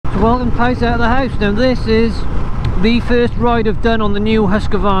Welcome POUSE out of the house. Now this is the first ride I've done on the new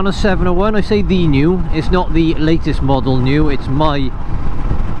Husqvarna 701. I say the new, it's not the latest model new, it's my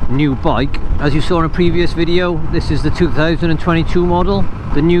new bike. As you saw in a previous video, this is the 2022 model.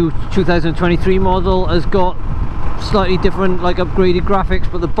 The new 2023 model has got slightly different, like upgraded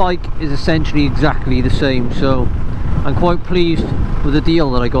graphics, but the bike is essentially exactly the same. So I'm quite pleased with the deal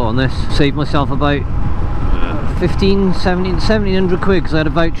that I got on this. Saved myself about 1700 quid because I had a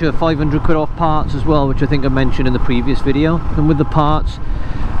voucher, 500 quid off parts as well, which I think I mentioned in the previous video. And with the parts,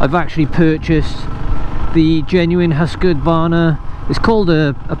 I've actually purchased the genuine Husqvarna. It's called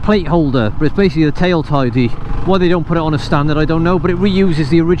a plate holder, but it's basically a tail tidy. Why they don't put it on a standard I don't know, but it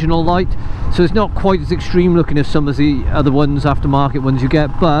reuses the original light, so it's not quite as extreme looking as some of the other ones, aftermarket ones you get,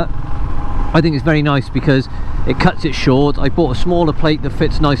 but I think it's very nice because it cuts it short. I bought a smaller plate that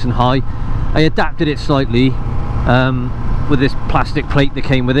fits nice and high. I adapted it slightly with this plastic plate that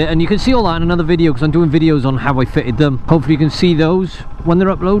came with it, and you can see all that in another video because I'm doing videos on how I fitted them. Hopefully you can see those when they're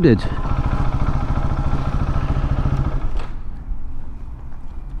uploaded.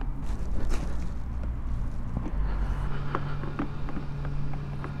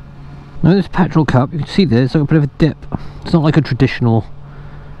 Now this petrol cap, you can see there's like a bit of a dip. It's not like a traditional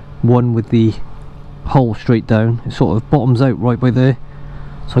one with the hole straight down. It sort of bottoms out right by there.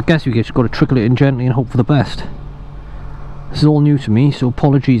 So I guess you just got to trickle it in gently and hope for the best. This is all new to me, so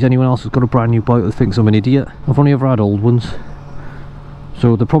apologies anyone else has got a brand new bike that thinks I'm an idiot. I've only ever had old ones,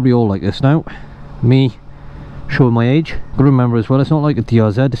 so they're probably all like this now. Me showing my age. Gotta remember as well, it's not like a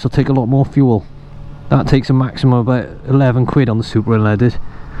DRZ, this will take a lot more fuel. That takes a maximum of about 11 quid on the super unleaded.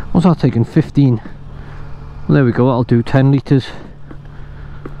 What's that taking? 15. Well, there we go, that'll do 10 litres.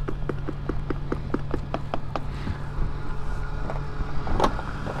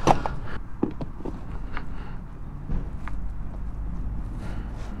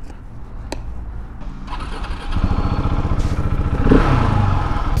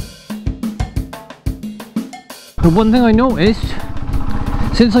 But one thing I noticed,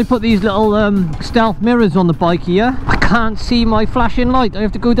 since I put these little stealth mirrors on the bike here, I can't see my flashing light. I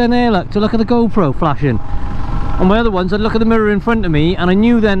have to go down there, look, to look at the GoPro flashing. On my other ones, I'd look at the mirror in front of me and I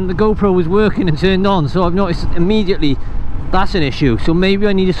knew then the GoPro was working and turned on, so I've noticed immediately that's an issue. So maybe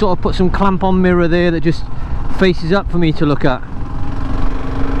I need to sort of put some clamp on mirror there that just faces up for me to look at.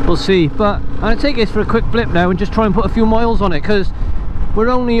 We'll see, but I'm going to take this for a quick blip now and just try and put a few miles on it, because we're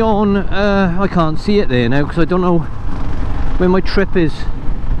only on, I can't see it there now because I don't know where my trip is.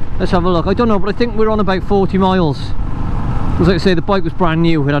 Let's have a look. I don't know, but I think we're on about 40 miles. As I say, the bike was brand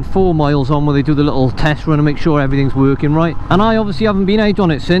new. It had 4 miles on where they do the little test run and make sure everything's working right. And I obviously haven't been out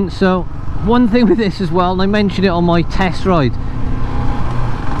on it since. So one thing with this as well, and I mentioned it on my test ride,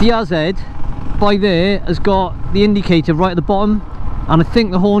 DRZ by there has got the indicator right at the bottom, and I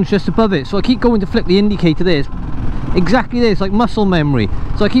think the horn's just above it. So I keep going to flick the indicator there. Exactly there, it's like muscle memory.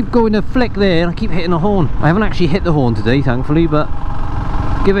 So I keep going to flick there and I keep hitting the horn. I haven't actually hit the horn today, thankfully, but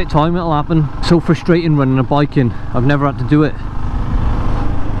give it time, it'll happen. So frustrating running a bike in. I've never had to do it.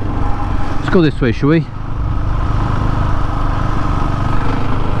 Let's go this way, shall we? Like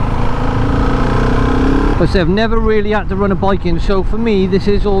I say, I've never really had to run a bike in, so for me this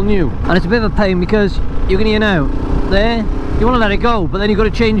is all new. And it's a bit of a pain because you can hear now, there, you want to let it go, but then you've got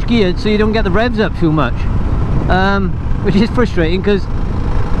to change gears so you don't get the revs up too much. Which is frustrating because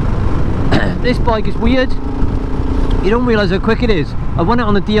this bike is weird. You don't realise how quick it is. I won it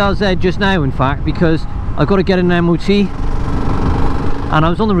on the DRZ just now, in fact, because I've got to get an MOT, and I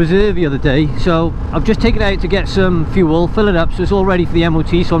was on the reserve the other day, so I've just taken it out to get some fuel, fill it up so it's all ready for the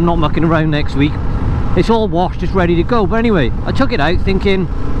MOT, so I'm not mucking around next week. It's all washed, just ready to go. But anyway, I took it out thinking,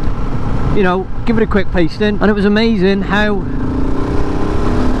 you know, give it a quick pasting, and it was amazing how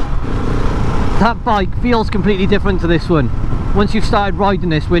that bike feels completely different to this one once you've started riding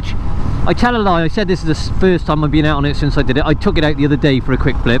this, which I tell a lie, I said this is the first time I've been out on it since I did it. I took it out the other day for a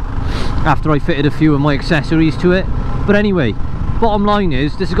quick blip after I fitted a few of my accessories to it. But anyway, bottom line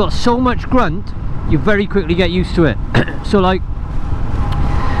is this has got so much grunt you very quickly get used to it. So like,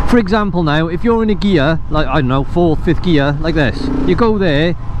 for example now, if you're in a gear, like I don't know, 4th, 5th gear, like this, you go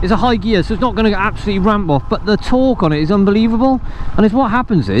there, it's a high gear so it's not going to absolutely ramp off, but the torque on it is unbelievable. And it's what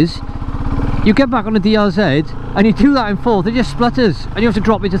happens is, you get back on the DRZ and you do that in 4th, it just splutters and you have to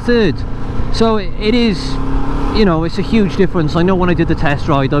drop it to 3rd. So it is, you know, it's a huge difference. I know when I did the test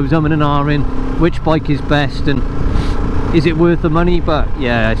ride I was umming and ahhing which bike is best and is it worth the money, but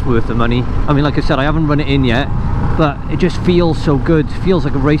yeah, it's worth the money. I mean, like I said, I haven't run it in yet, but it just feels so good. It feels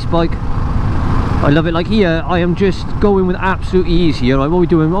like a race bike. I love it. Like here I am just going with absolute ease here. Like what we're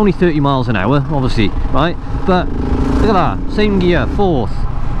doing, only 30 miles an hour obviously, right? But look at that, same gear, 4th.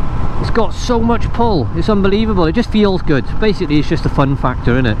 It's got so much pull, it's unbelievable. It just feels good. Basically it's just a fun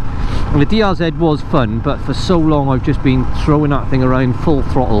factor, isn't it? And the DRZ was fun, but for so long I've just been throwing that thing around full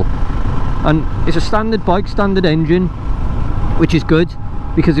throttle. And it's a standard bike, standard engine, which is good,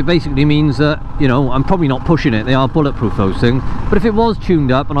 because it basically means that, you know, I'm probably not pushing it. They are bulletproof, those things. But if it was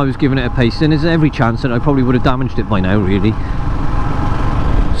tuned up and I was giving it a pace, then there's every chance that I probably would have damaged it by now, really.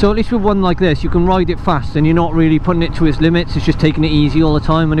 So at least with one like this, you can ride it fast and you're not really putting it to its limits. It's just taking it easy all the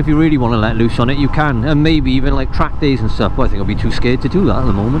time, and if you really want to let loose on it, you can. And maybe even like track days and stuff, but I think I'll be too scared to do that at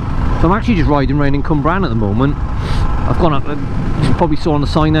the moment. So I'm actually just riding around in Cwmbran at the moment. I've gone up, you probably saw on the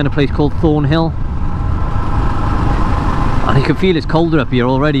sign there, a place called Thornhill. And you can feel it's colder up here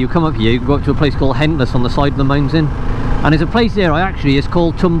already. You come up here, you can go up to a place called Hentless on the side of the mountain. And there's a place there, it's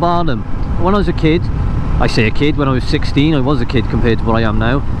called Tumbarton. When I was a kid, I say a kid, when I was 16, I was a kid compared to what I am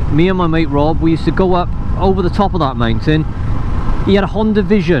now. Me and my mate Rob, we used to go up over the top of that mountain. He had a Honda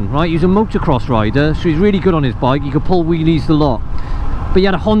Vision, right? He was a motocross rider, so he's really good on his bike. He could pull wheelies a lot. But he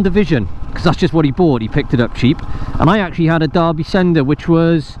had a Honda Vision, because that's just what he bought. He picked it up cheap. And I actually had a Derby Sender, which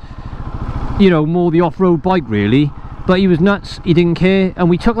was, you know, more the off-road bike, really. But he was nuts, he didn't care.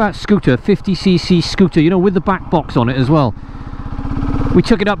 And we took that scooter, 50cc scooter, you know, with the back box on it as well. We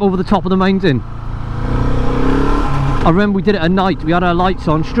took it up over the top of the mountain. I remember we did it at night. We had our lights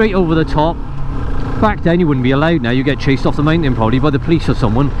on straight over the top. Back then you wouldn't be allowed. Now you get chased off the mountain probably by the police or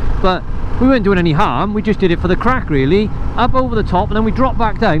someone, but we weren't doing any harm. We just did it for the crack, really. Up over the top, and then we dropped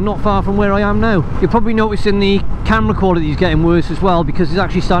back down, not far from where I am now. You're probably noticing the camera quality is getting worse as well, because it's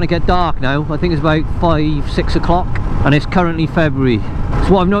actually starting to get dark now. I think it's about 5-6 o'clock, and it's currently February.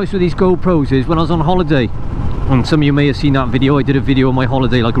 So what I've noticed with these GoPros is when I was on holiday, and some of you may have seen that video, I did a video on my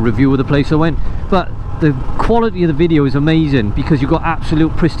holiday, like a review of the place I went, but the quality of the video is amazing because you've got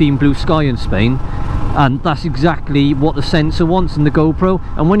absolute pristine blue sky in Spain, and that's exactly what the sensor wants in the GoPro.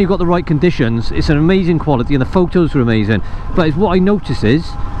 And when you've got the right conditions, it's an amazing quality and the photos are amazing. But what I notice is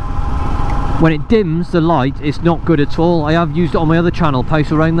when it dims the light, it's not good at all. I have used it on my other channel,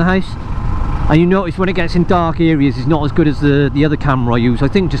 POUSE Around the House, and you notice when it gets in dark areas, it's not as good as the other camera I use. I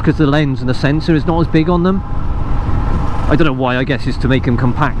think just because the lens and the sensor is not as big on them. I don't know why, I guess it's to make them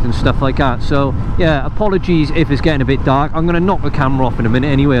compact and stuff like that. So yeah, apologies if it's getting a bit dark. I'm going to knock the camera off in a minute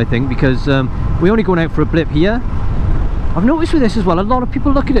anyway, I think, because we're only going out for a blip here. I've noticed with this as well, a lot of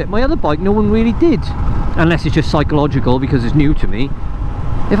people look at it. My other bike, no one really did, unless it's just psychological because it's new to me.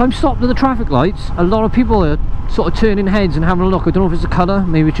 If I'm stopped at the traffic lights, a lot of people are sort of turning heads and having a look. I don't know if it's the colour,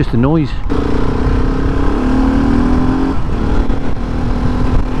 maybe it's just the noise.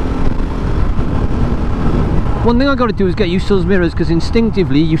 One thing I got to do is get used to those mirrors, because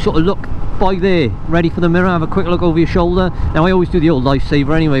instinctively you sort of look by there, ready for the mirror, have a quick look over your shoulder. Now I always do the old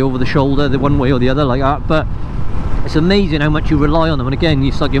lifesaver anyway, over the shoulder, the one way or the other like that, but it's amazing how much you rely on them. And again,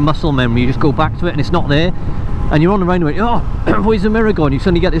 it's like your muscle memory, you just go back to it and it's not there, and you're on the road and oh, where's the mirror gone? You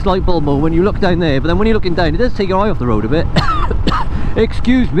suddenly get this light bulb moment when you look down there, but then when you're looking down, it does take your eye off the road a bit.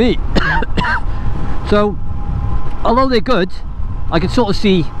 Excuse me. So although they're good, I can sort of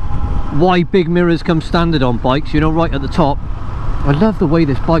see why big mirrors come standard on bikes, you know, right at the top. I love the way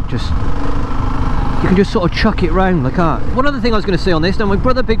this bike just, you can just sort of chuck it round like that. One other thing I was going to say on this, now my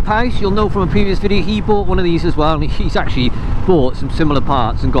brother Big POUSE, you'll know from a previous video, he bought one of these as well, and he's actually bought some similar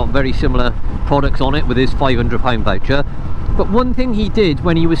parts and got very similar products on it with his £500 voucher. But one thing he did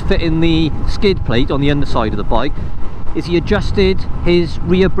when he was fitting the skid plate on the underside of the bike is he adjusted his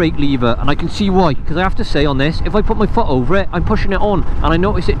rear brake lever, and I can see why, because I have to say on this, if I put my foot over it, I'm pushing it on, and I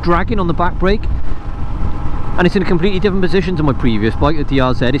notice it dragging on the back brake, and it's in a completely different position to my previous bike, the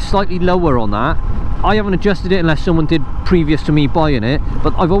DRZ. It's slightly lower on that. I haven't adjusted it unless someone did previous to me buying it,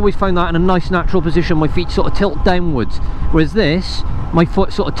 but I've always found that in a nice natural position. My feet sort of tilt downwards, whereas this, my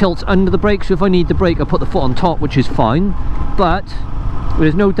foot sort of tilts under the brake, so if I need the brake I put the foot on top, which is fine, but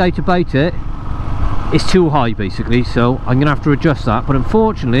there's no doubt about it, it's too high basically, so I'm gonna have to adjust that. But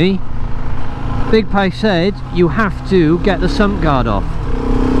unfortunately, Big POUSE said you have to get the sump guard off,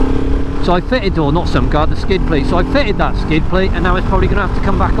 so I fitted, or not sump guard, the skid plate, so I fitted that skid plate, and now it's probably gonna have to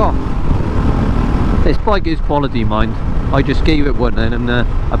come back off. This bike is quality, mind. I just gave it one then, and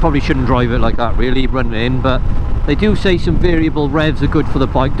I probably shouldn't drive it like that really, run it in, but they do say some variable revs are good for the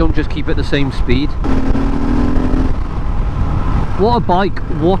bike, don't just keep it the same speed. What a bike,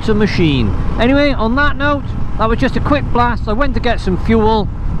 what a machine. Anyway, on that note, that was just a quick blast. I went to get some fuel,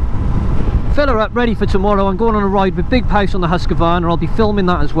 fill her up, ready for tomorrow. I'm going on a ride with Big POUSE on the Husqvarna. I'll be filming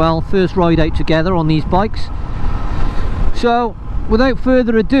that as well, first ride out together on these bikes. So without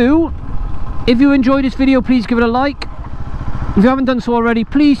further ado, if you enjoyed this video, please give it a like. If you haven't done so already,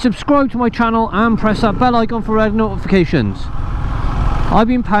 please subscribe to my channel and press that bell icon for red notifications. I've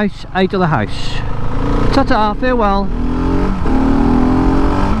been POUSE out of the house. Ta-ta, farewell.